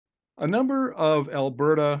A number of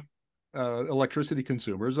Alberta electricity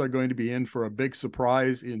consumers are going to be in for a big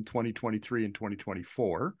surprise in 2023 and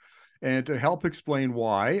 2024. And to help explain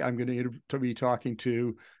why, I'm going to be talking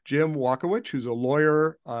to Jim Wachowich, who's a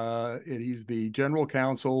lawyer, and he's the general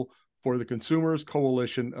counsel for the Consumers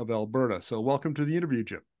Coalition of Alberta. So welcome to the interview,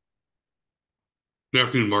 Jim. Good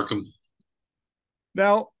afternoon, Markham.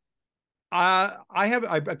 Now, I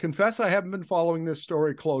confess I haven't been following this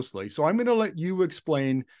story closely, so I'm going to let you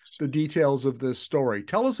explain the details of this story.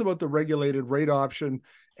 Tell us about the regulated rate option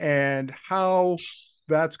and how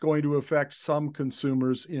that's going to affect some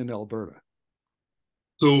consumers in Alberta.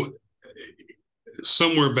 So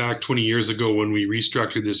somewhere back 20 years ago, when we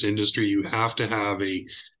restructured this industry, you have to have a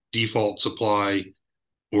default supply,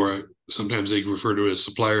 or sometimes they refer to it as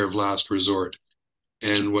supplier of last resort.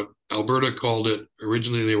 And what Alberta called it,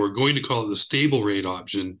 originally they were going to call it the stable rate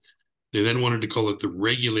option. They then wanted to call it the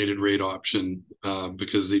regulated rate option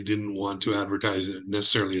because they didn't want to advertise it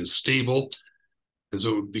necessarily as stable. And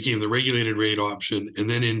so it became the regulated rate option. And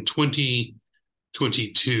then in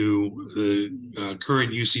 2022, the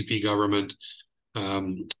current UCP government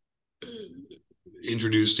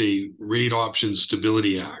introduced a Rate Option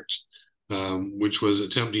Stability Act, which was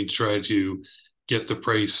attempting to try to get the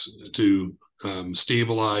price to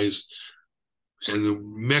stabilize. And the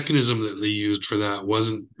mechanism that they used for that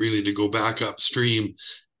wasn't really to go back upstream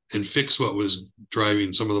and fix what was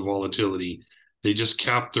driving some of the volatility. They just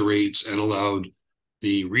capped the rates and allowed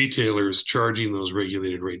the retailers charging those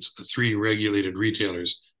regulated rates, the three regulated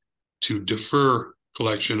retailers, to defer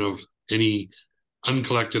collection of any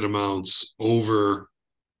uncollected amounts over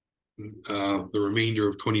the remainder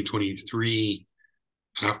of 2023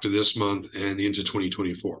 after this month and into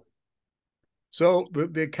 2024. So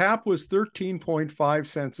the cap was 13.5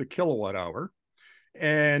 cents a kilowatt hour.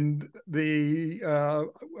 And I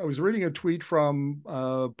was reading a tweet from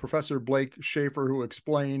Professor Blake Schaefer, who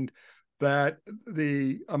explained that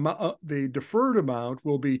the deferred amount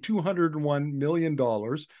will be $201 million.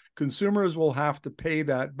 Consumers will have to pay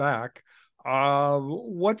that back.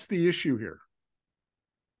 What's the issue here?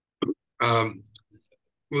 Well,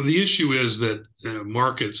 the issue is that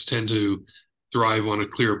markets tend to thrive on a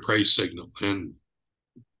clear price signal. And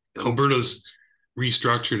Alberta's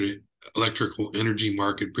restructured electrical energy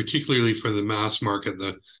market, particularly for the mass market,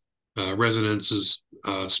 the residences,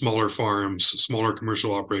 smaller farms, smaller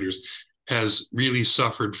commercial operators, has really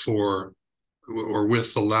suffered for or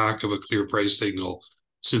with the lack of a clear price signal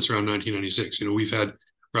since around 1996. We've had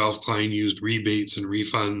Ralph Klein used rebates and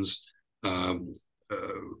refunds.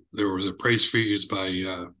 There was a price freeze by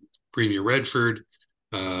Premier Redford.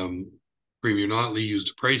 Premier Notley used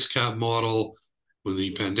a price cap model. When the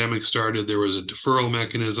pandemic started, there was a deferral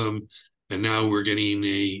mechanism, and now we're getting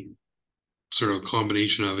a sort of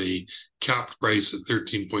combination of a capped price at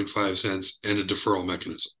 13.5 cents and a deferral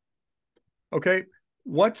mechanism. Okay,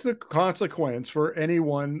 what's the consequence for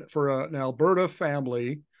anyone, for an Alberta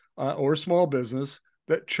family or small business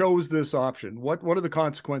that chose this option? What are the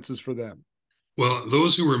consequences for them? Well,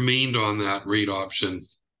 those who remained on that rate option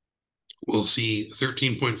will see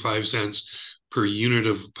 13.5 cents per unit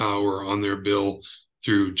of power on their bill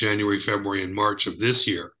through January, February, and March of this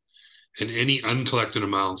year. And any uncollected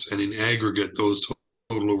amounts, and in aggregate, those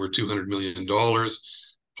total over $200 million,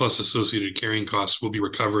 plus associated carrying costs, will be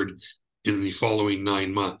recovered in the following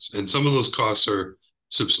 9 months. And some of those costs are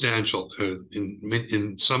substantial.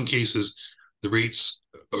 In some cases, the rates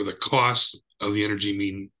or the cost of the energy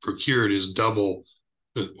being procured is double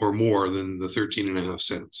or more than the 13.5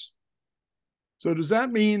 cents. So does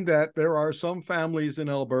that mean that there are some families in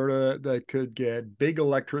Alberta that could get big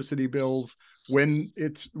electricity bills when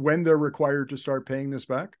they're required to start paying this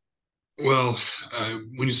back? Well,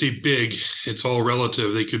 when you say big, it's all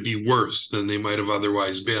relative. They could be worse than they might have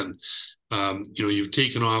otherwise been. You've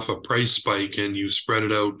taken off a price spike and you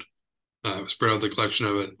spread out the collection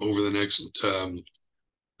of it over the next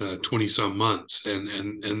 20 some months,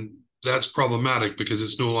 and that's problematic because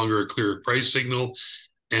it's no longer a clear price signal.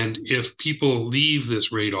 And if people leave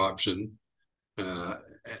this rate option,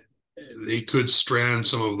 they could strand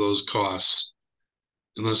some of those costs,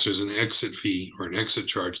 unless there's an exit fee or an exit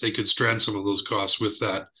charge. They could strand some of those costs with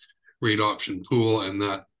that rate option pool, and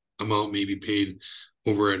that amount may be paid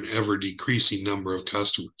over an ever decreasing number of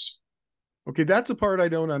customers. Okay, that's a part I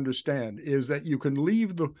don't understand, is that you can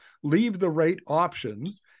leave the rate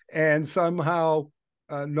option and somehow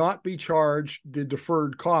not be charged the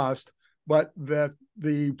deferred cost, but that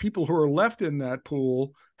the people who are left in that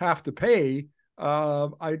pool have to pay.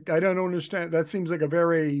 I don't understand. That seems like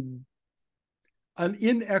an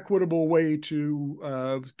inequitable way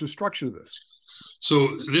to structure this.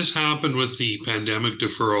 So this happened with the pandemic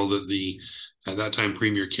deferral that at that time,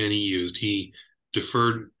 Premier Kenney used. He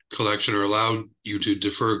deferred collection or allowed you to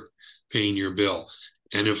defer paying your bill.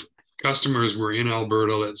 And if customers were in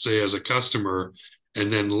Alberta, let's say as a customer,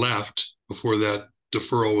 and then left before that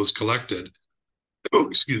deferral was collected,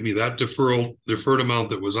 that deferred amount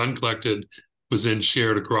that was uncollected was then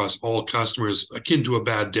shared across all customers, akin to a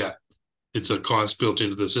bad debt. It's a cost built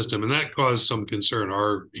into the system, and that caused some concern.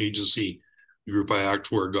 Our agency, the group I act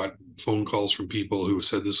for, got phone calls from people who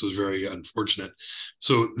said this was very unfortunate.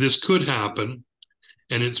 So this could happen,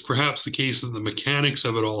 and it's perhaps the case that the mechanics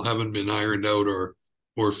of it all haven't been ironed out or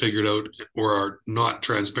figured out or are not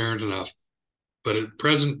transparent enough. But at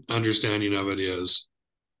present understanding of it is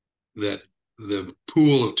that the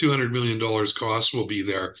pool of $200 million cost will be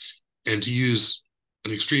there. And to use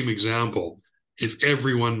an extreme example, if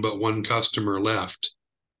everyone but one customer left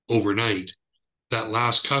overnight, that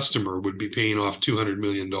last customer would be paying off $200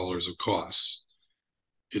 million of costs.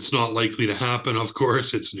 It's not likely to happen, of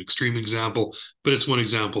course. It's an extreme example, but it's one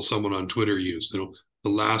example someone on Twitter used. The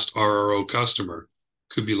last RRO customer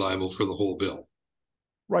could be liable for the whole bill.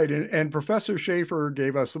 Right. And Professor Schaefer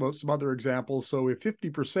gave us some other examples. So if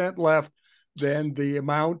 50% left, then the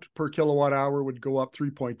amount per kilowatt hour would go up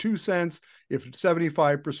 3.2 cents. If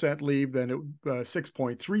 75% leave, then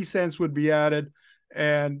 6.3 cents would be added.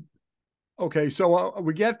 And okay, so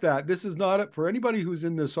we get that. This is not for anybody who's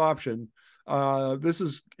in this option. This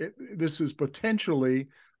is potentially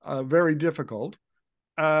very difficult.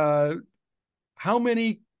 How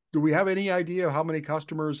many, do we have any idea of how many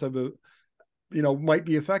customers have might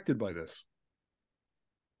be affected by this?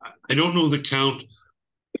 I don't know the count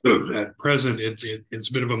at present. It's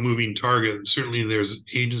a bit of a moving target. Certainly there's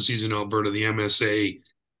agencies in Alberta, the MSA,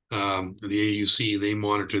 the AUC, they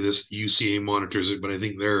monitor this, the UCA monitors it, but I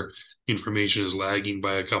think their information is lagging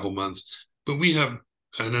by a couple months. But we have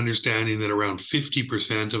an understanding that around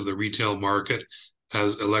 50% of the retail market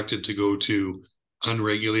has elected to go to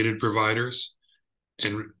unregulated providers,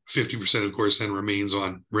 and 50%, of course, then remains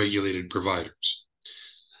on regulated providers.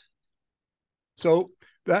 So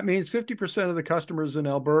that means 50% of the customers in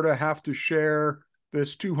Alberta have to share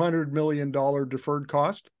this $200 million deferred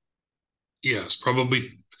cost? Yes,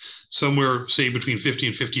 probably somewhere, say, between 50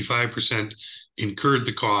 and 55% incurred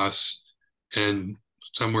the costs, and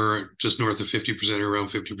somewhere just north of 50% or around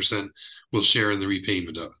 50% will share in the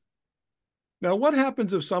repayment of it. Now, what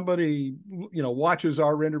happens if somebody, watches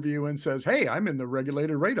our interview and says, hey, I'm in the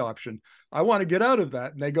regulated rate option. I want to get out of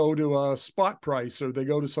that. And they go to a spot price or they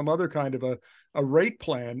go to some other kind of a rate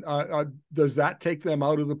plan. Does that take them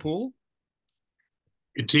out of the pool?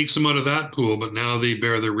 It takes them out of that pool, but now they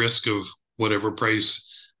bear the risk of whatever price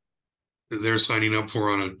they're signing up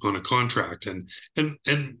for on a contract. And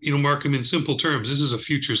Markham, in simple terms, this is a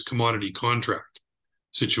futures commodity contract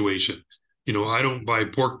situation. I don't buy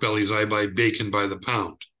pork bellies, I buy bacon by the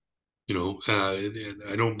pound.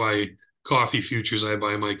 I don't buy coffee futures, I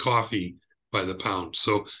buy my coffee by the pound.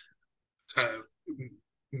 So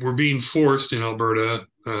we're being forced in Alberta,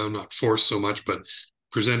 not forced so much, but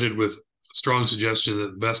presented with strong suggestion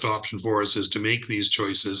that the best option for us is to make these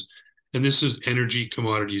choices. And this is energy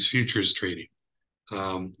commodities futures trading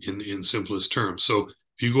in simplest terms. So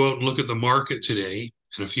if you go out and look at the market today,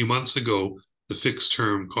 and a few months ago, the fixed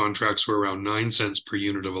term contracts were around 9 cents per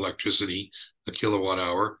unit of electricity, a kilowatt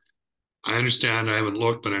hour. I understand, I haven't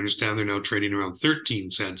looked, but I understand they're now trading around 13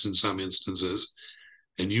 cents in some instances.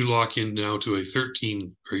 And you lock in now to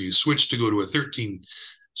you switch to go to a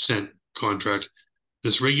 13-cent contract,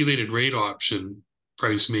 this regulated rate option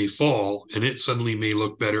price may fall, and it suddenly may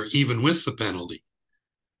look better even with the penalty.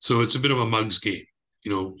 So it's a bit of a mug's game.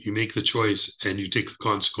 You make the choice and you take the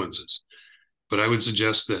consequences. But I would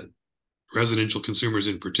suggest that residential consumers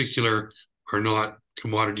in particular are not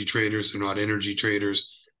commodity traders, they're not energy traders.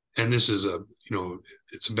 And this is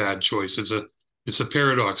it's a bad choice. It's a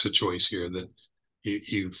paradox of choice here, that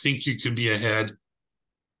you think you could be ahead,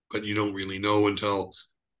 but you don't really know until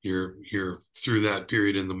you're through that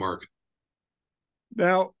period in the market.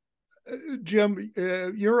 Now, Jim,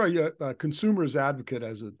 you're a consumer's advocate,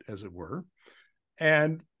 as it were.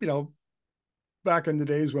 And, back in the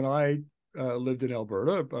days when I lived in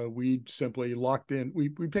Alberta, we simply locked in, we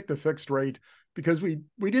picked a fixed rate because we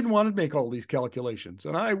didn't want to make all these calculations.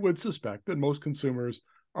 And I would suspect that most consumers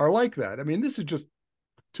are like that. I mean, this is just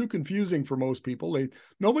too confusing for most people.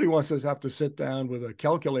 Nobody wants to have to sit down with a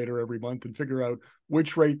calculator every month and figure out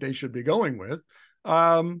which rate they should be going with.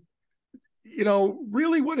 Really,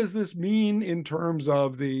 what does this mean in terms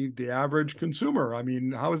of the average consumer? I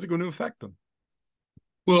mean, how is it going to affect them?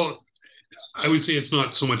 Well, I would say it's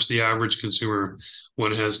not so much the average consumer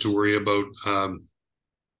one has to worry about.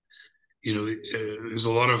 There's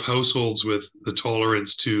a lot of households with the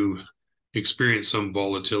tolerance to experience some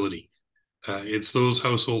volatility. It's those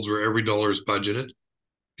households where every dollar is budgeted,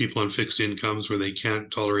 people on fixed incomes where they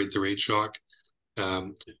can't tolerate the rate shock,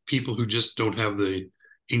 people who just don't have the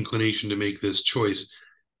inclination to make this choice.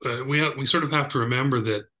 We sort of have to remember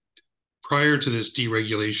that prior to this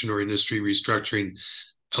deregulation or industry restructuring,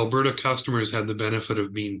 Alberta customers had the benefit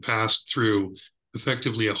of being passed through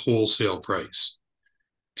effectively a wholesale price.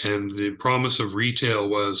 And the promise of retail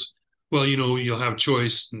was, well, you'll have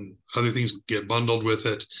choice and other things get bundled with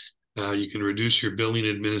it. You can reduce your billing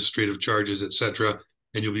administrative charges, et cetera,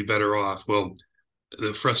 and you'll be better off. Well,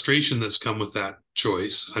 the frustration that's come with that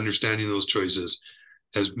choice, understanding those choices,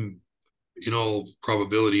 has in all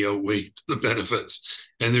probability outweighed the benefits.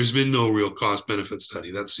 And there's been no real cost benefit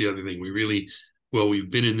study. That's the other thing.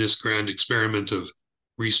 We've been in this grand experiment of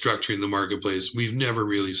restructuring the marketplace. We've never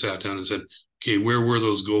really sat down and said, okay, where were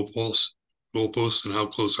those goalposts and how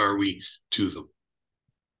close are we to them?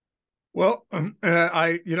 Well,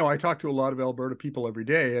 I talk to a lot of Alberta people every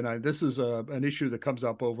day, and this is an issue that comes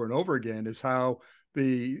up over and over again, is how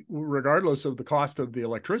regardless of the cost of the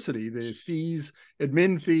electricity, the fees,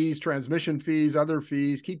 admin fees, transmission fees, other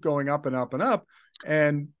fees keep going up and up and up,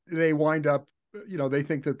 and they wind up, they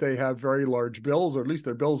think that they have very large bills, or at least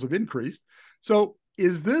their bills have increased. So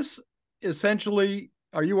is this essentially,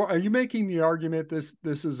 are you making the argument this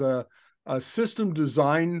is a system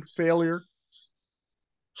design failure?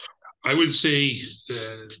 I would say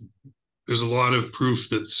there's a lot of proof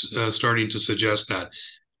that's starting to suggest that.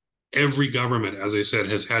 Every government, as I said,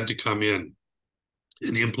 has had to come in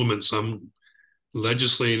and implement some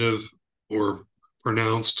legislative or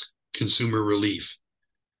pronounced consumer relief.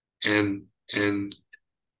 And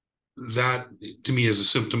that, to me, is a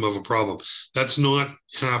symptom of a problem. That's not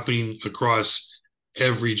happening across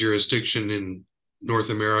every jurisdiction in North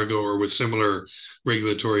America or with similar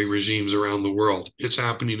regulatory regimes around the world. It's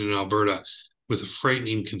happening in Alberta with a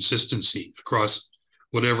frightening consistency across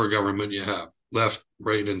whatever government you have, left,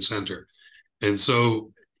 right, and center. And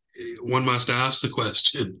so one must ask the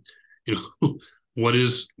question, what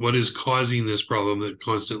is causing this problem that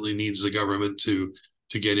constantly needs the government to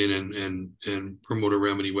get in and promote a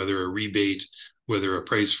remedy, whether a rebate, whether a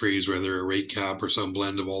price freeze, whether a rate cap, or some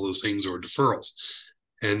blend of all those things, or deferrals.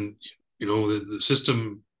 And the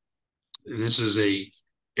system, and this is a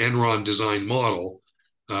Enron design model.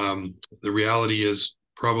 The reality is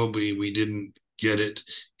probably we didn't get it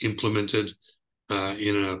implemented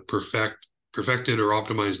in a perfected or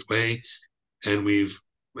optimized way, and we've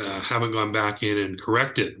haven't gone back in and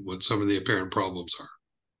corrected what some of the apparent problems are.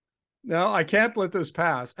 Now, I can't let this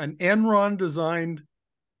pass. An Enron designed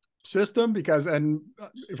system, because, and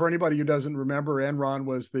for anybody who doesn't remember, Enron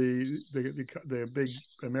was the big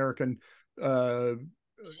American, I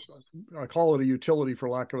call it a utility for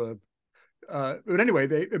lack of a, but anyway,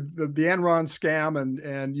 the Enron scam,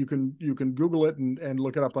 and you can Google it and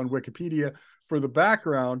look it up on Wikipedia for the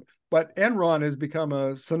background. But Enron has become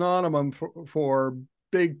a synonym for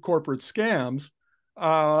big corporate scams.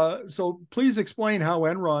 So please explain how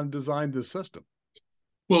Enron designed this system.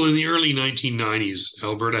 Well, in the early 1990s,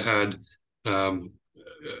 Alberta had a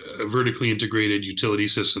vertically integrated utility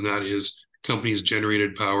system. That is, companies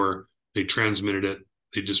generated power, they transmitted it,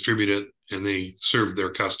 they distributed it, and they served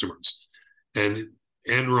their customers. And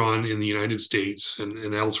Enron in the United States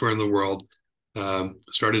and elsewhere in the world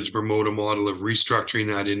started to promote a model of restructuring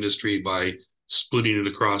that industry by splitting it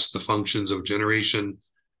across the functions of generation,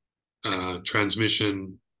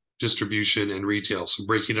 transmission, distribution, and retail. So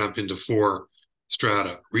breaking it up into 4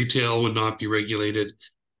 strata. Retail would not be regulated,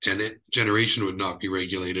 and generation would not be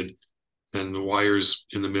regulated, and the wires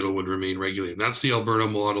in the middle would remain regulated. And that's the Alberta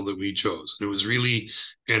model that we chose. And it was really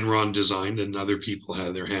Enron designed, and other people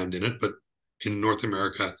had their hand in it, but in North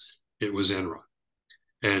America, it was Enron.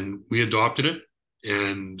 And we adopted it.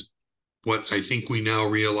 And what I think we now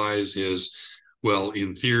realize is, well,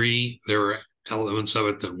 in theory, there were elements of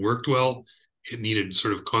it that worked well. It needed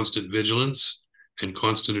sort of constant vigilance and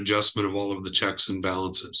constant adjustment of all of the checks and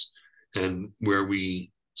balances. And where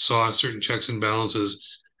we saw certain checks and balances,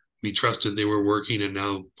 we trusted they were working, and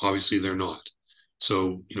now obviously they're not.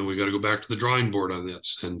 So, we got to go back to the drawing board on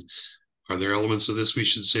this. And are there elements of this we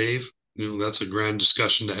should save? That's a grand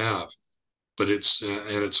discussion to have. But it's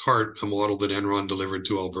at its heart a model that Enron delivered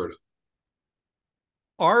to Alberta.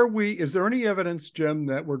 Is there any evidence, Jim,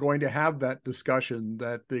 that we're going to have that discussion,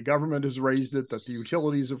 that the government has raised it, that the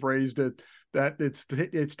utilities have raised it, that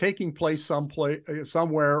it's taking place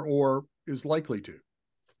somewhere or is likely to?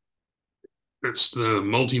 That's the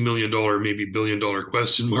multi-million dollar, maybe billion-dollar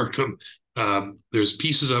question, Markham. There's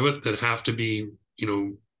pieces of it that have to be,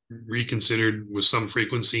 reconsidered with some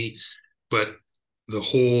frequency, but the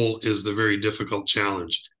whole is the very difficult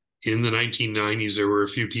challenge. In the 1990s, there were a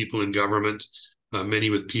few people in government, many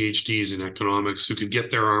with PhDs in economics, who could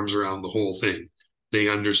get their arms around the whole thing. They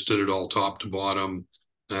understood it all top to bottom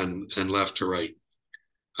and left to right.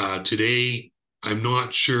 Today, I'm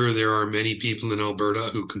not sure there are many people in Alberta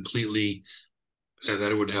who completely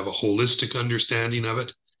that would have a holistic understanding of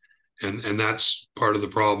it. And that's part of the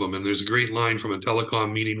problem. And there's a great line from a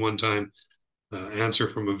telecom meeting one time, answer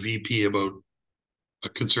from a VP about a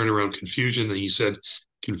concern around confusion. And he said,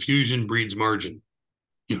 confusion breeds margin,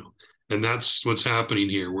 and that's what's happening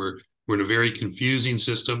here. We're in a very confusing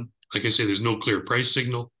system. Like I say, there's no clear price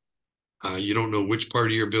signal. You don't know which part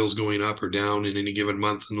of your bill's going up or down in any given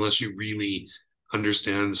month unless you really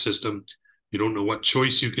understand the system. You don't know what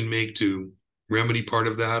choice you can make to remedy part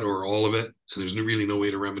of that or all of it. And there's really no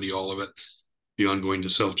way to remedy all of it beyond going to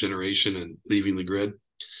self-generation and leaving the grid.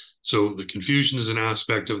 So the confusion is an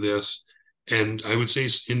aspect of this. And I would say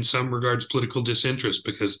in some regards, political disinterest,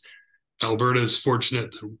 because Alberta is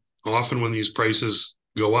fortunate that often when these prices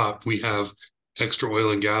go up, we have extra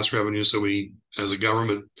oil and gas revenue. So we, as a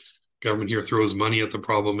government here throws money at the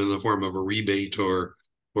problem in the form of a rebate or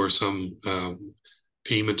some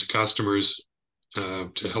payment to customers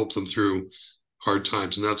to help them through hard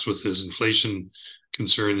times. And that's with this inflation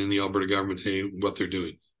concern in the Alberta government today, what they're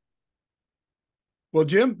doing. Well,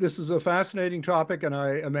 Jim, this is a fascinating topic, and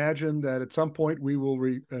I imagine that at some point we will,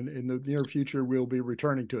 in the near future, we'll be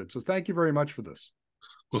returning to it. So thank you very much for this.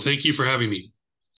 Well, thank you for having me.